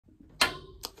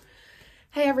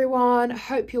Hey everyone, I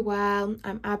hope you're well.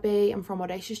 I'm Abby, I'm from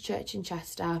Audacious Church in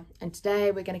Chester, and today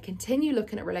we're going to continue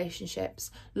looking at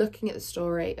relationships, looking at the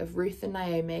story of Ruth and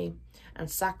Naomi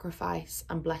and sacrifice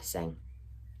and blessing.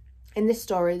 In this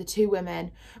story, the two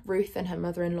women, Ruth and her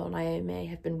mother-in-law Naomi,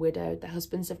 have been widowed, their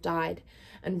husbands have died,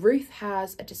 and Ruth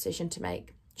has a decision to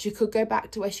make. She could go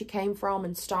back to where she came from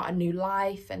and start a new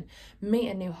life and meet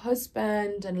a new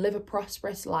husband and live a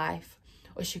prosperous life.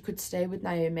 Or she could stay with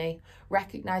Naomi,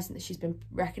 recognizing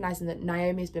that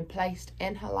Naomi has been placed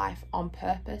in her life on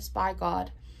purpose by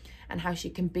God, and how she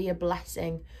can be a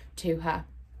blessing to her.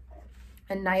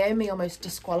 And Naomi almost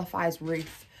disqualifies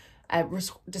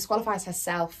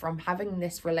herself from having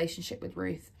this relationship with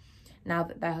Ruth now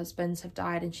that their husbands have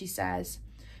died. And she says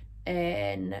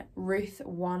in Ruth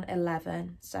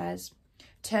 1:11 says,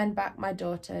 "Turn back, my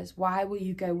daughters. Why will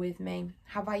you go with me?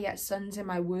 Have I yet sons in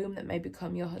my womb that may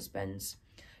become your husbands?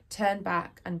 Turn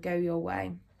back and go your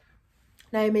way."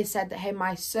 Naomi said that, hey,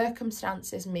 my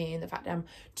circumstances mean the fact that I'm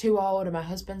too old and my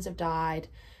husband's died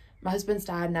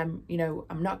and I'm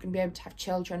not going to be able to have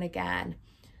children again.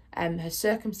 Her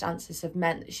circumstances have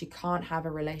meant that she can't have a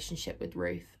relationship with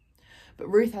Ruth. But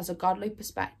Ruth has a godly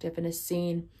perspective and has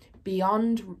seen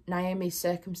beyond Naomi's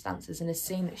circumstances and has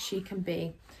seen that she can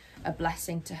be a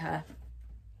blessing to her.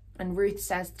 And Ruth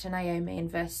says to Naomi in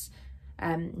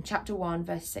chapter 1,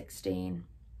 verse 16,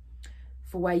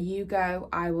 "For where you go,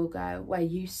 I will go. Where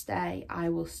you stay, I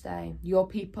will stay. Your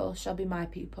people shall be my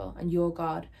people, and your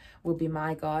God will be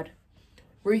my God."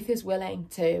 Ruth is willing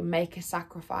to make a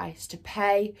sacrifice, to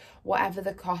pay whatever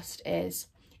the cost is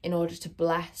in order to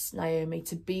bless Naomi,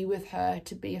 to be with her,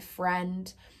 to be a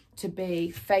friend, to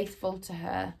be faithful to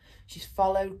her. She's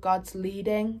followed God's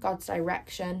leading, God's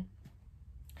direction,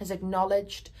 has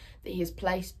acknowledged that he has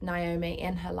placed Naomi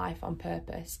in her life on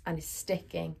purpose and is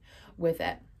sticking with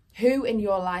it. Who in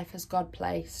your life has God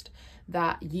placed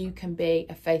that you can be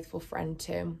a faithful friend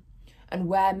to? And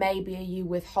where maybe are you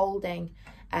withholding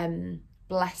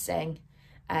blessing?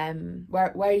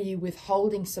 Where are you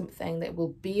withholding something that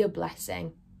will be a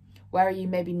blessing? Where are you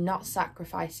maybe not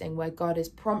sacrificing, where God is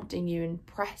prompting you and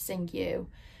pressing you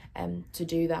to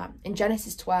do that? In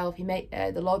Genesis 12,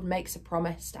 the Lord makes a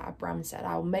promise to Abraham and said,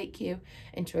 "I will make you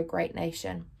into a great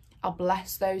nation. I'll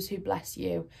bless those who bless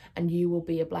you, and you will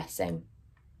be a blessing."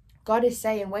 God is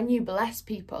saying when you bless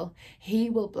people, he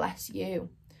will bless you.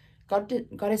 God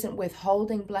isn't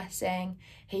withholding blessing.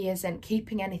 He isn't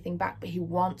keeping anything back, but he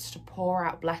wants to pour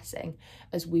out blessing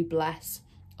as we bless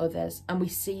others. And we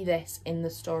see this in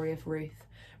the story of Ruth.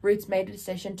 Ruth's made a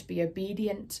decision to be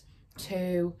obedient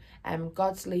to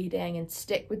God's leading and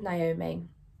stick with Naomi.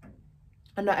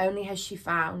 And not only has she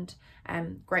found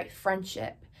great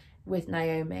friendship with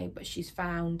Naomi, but she's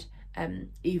found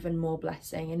even more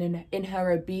blessing. And in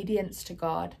her obedience to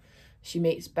God, she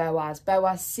meets Boaz.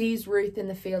 Boaz sees Ruth in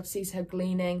the field, sees her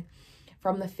gleaning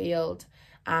from the field,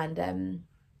 and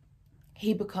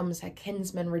he becomes her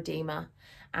kinsman redeemer.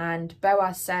 And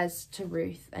Boaz says to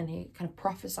Ruth, and he kind of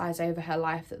prophesies over her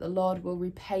life, that the Lord will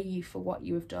repay you for what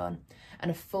you have done,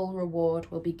 and a full reward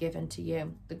will be given to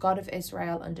you. The God of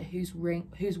Israel, under whose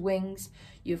wings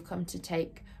you have come to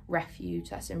take refuge.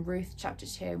 That's in Ruth chapter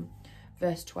 2,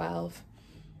 verse 12.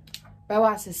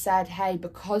 Boaz has said, hey,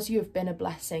 because you have been a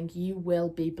blessing, you will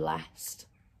be blessed.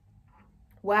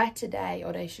 Where today,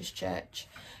 Audacious Church,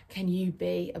 can you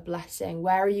be a blessing?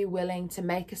 Where are you willing to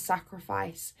make a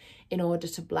sacrifice in order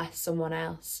to bless someone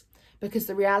else? Because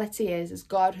the reality is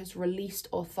God has released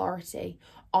authority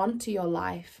onto your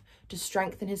life to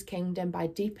strengthen his kingdom by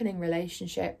deepening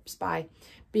relationships, by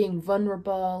being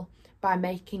vulnerable, by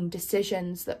making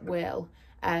decisions that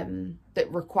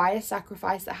require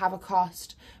sacrifice, that have a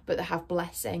cost, but that have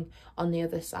blessing on the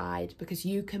other side. Because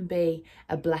you can be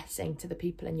a blessing to the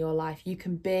people in your life. You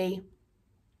can be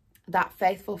that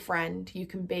faithful friend. You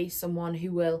can be someone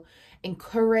who will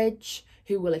encourage,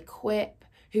 who will equip,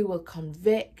 who will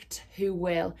convict, who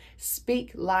will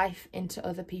speak life into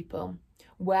other people.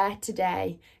 Where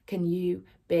today can you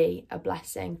be a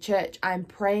blessing? Church, I'm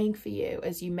praying for you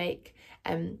as you make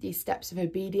these steps of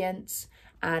obedience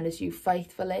and as you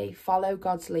faithfully follow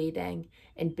God's leading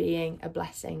in being a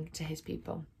blessing to his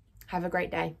people. Have a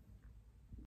great day.